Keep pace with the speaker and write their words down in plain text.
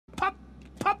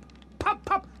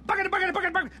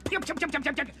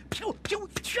Pew, pew,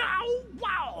 chow.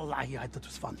 Wow, wallahi, I thought it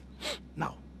was fun.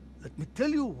 Now, let me tell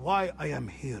you why I am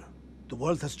here. The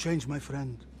world has changed, my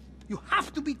friend. You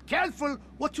have to be careful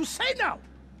what you say now.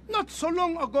 Not so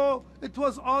long ago, it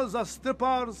was all the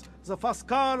strippers, the fast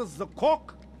cars, the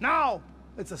coke. Now,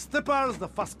 it's the strippers, the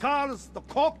fast cars, the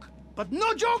coke, but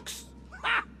no jokes.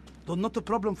 Ha! Though not a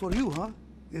problem for you, huh?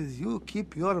 Is you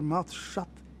keep your mouth shut.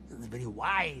 It's very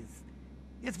wise.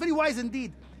 It's very wise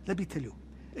indeed. Let me tell you,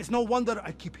 it's no wonder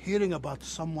I keep hearing about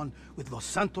someone with Los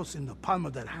Santos in the palm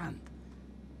of their hand.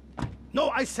 No,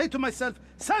 I say to myself,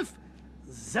 self,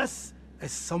 this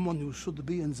is someone you should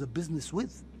be in the business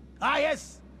with. Ah,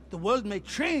 yes, the world may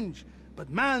change, but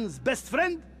man's best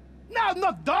friend? No,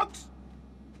 not dogs.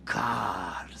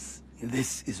 Cars.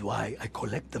 This is why I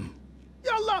collect them.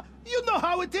 Yallah, you know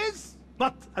how it is.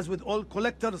 But as with all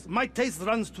collectors, my taste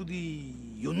runs to the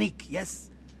unique, yes?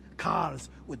 Cars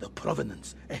with a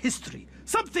provenance, a history,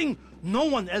 something no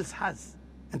one else has.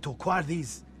 And to acquire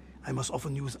these, I must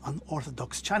often use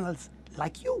unorthodox channels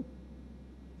like you.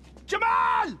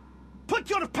 Jamal! Put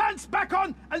your pants back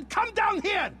on and come down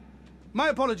here! My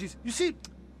apologies. You see,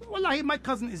 wallahi, my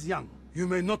cousin is young. You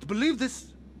may not believe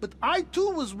this, but I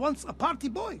too was once a party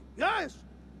boy, yes.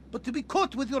 But to be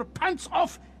caught with your pants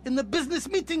off in the business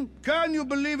meeting, can you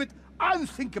believe it?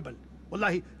 Unthinkable.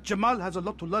 Wallahi, Jamal has a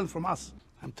lot to learn from us.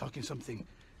 I'm talking something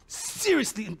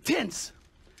seriously intense.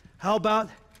 How about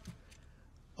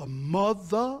a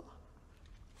mother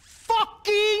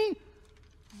fucking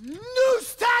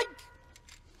news tank?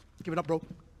 Give it up, bro.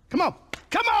 Come on.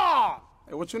 Come on!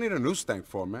 Hey, what you need a news tank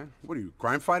for, man? What are you,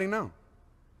 crime fighting now?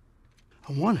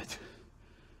 I want it.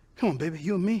 Come on, baby,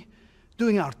 you and me,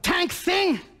 doing our tank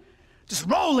thing, just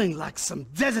rolling like some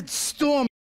desert storm.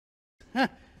 Huh?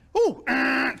 Ooh,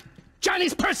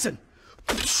 Chinese person.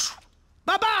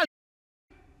 Bye-bye.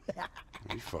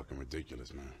 You fucking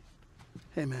ridiculous, man.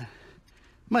 Hey, man.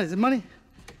 Money, is it money?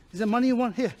 Is that money you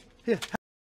want? Here, here.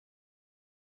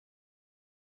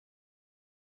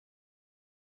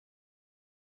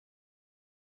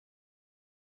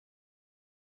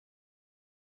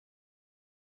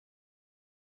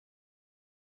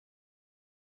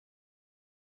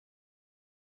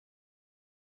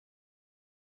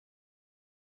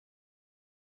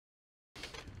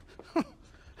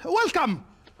 Welcome!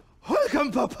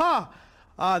 Welcome, Papa!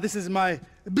 This is my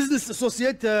business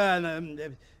associate,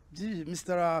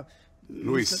 Mr.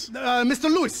 Luis. Mr.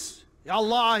 Luis. Ya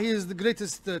Allah, he is the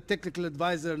greatest technical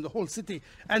advisor in the whole city.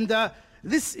 And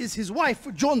this is his wife,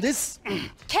 Jaundice.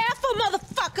 Careful,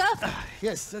 motherfucker!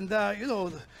 Yes, and you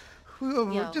know, we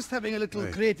were just having a little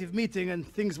creative meeting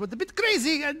and things went a bit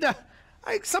crazy and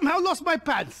I somehow lost my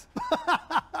pants.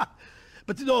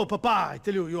 But you know, Papa, I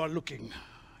tell you, you're looking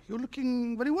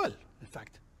very well, in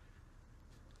fact.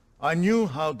 I knew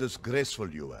how disgraceful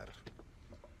you were,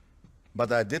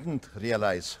 but I didn't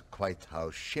realize quite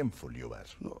how shameful you were.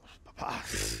 No, Papa,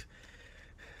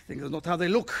 things are not how they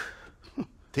look.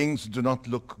 Things do not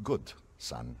look good,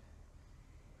 son.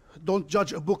 Don't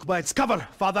judge a book by its cover,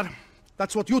 Father.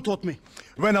 That's what you taught me.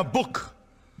 When a book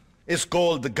is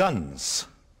called guns,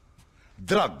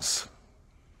 drugs,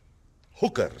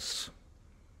 hookers,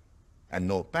 and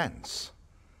no pants,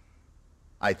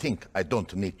 I think I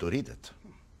don't need to read it.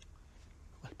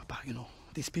 Well, Papa, you know,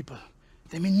 these people,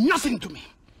 they mean nothing to me.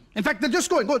 In fact, they're just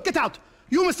going. Go, get out.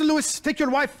 You, Mr. Lewis, take your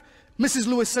wife, Mrs.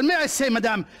 Lewis, and may I say,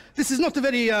 Madame, this is not a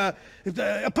very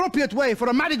appropriate way for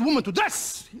a married woman to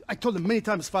dress. I told them many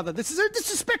times, Father, this is a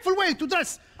disrespectful way to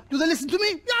dress. Do they listen to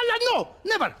me? Yeah, no,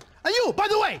 never. And you, by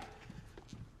the way,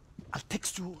 I'll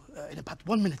text you in about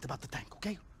 1 minute about the tank,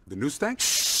 okay? The news tank?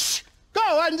 Shh!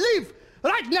 Go and leave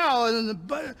right now.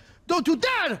 Don't you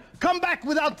dare come back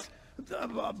without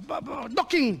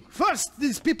knocking first.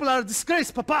 These people are a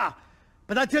disgrace, Papa.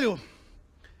 But I tell you,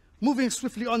 moving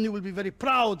swiftly on, you will be very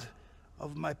proud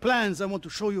of my plans I want to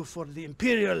show you for the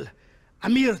Imperial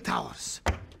Amir Towers.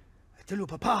 I tell you,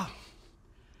 Papa,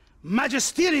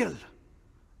 magisterial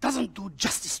doesn't do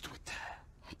justice to it.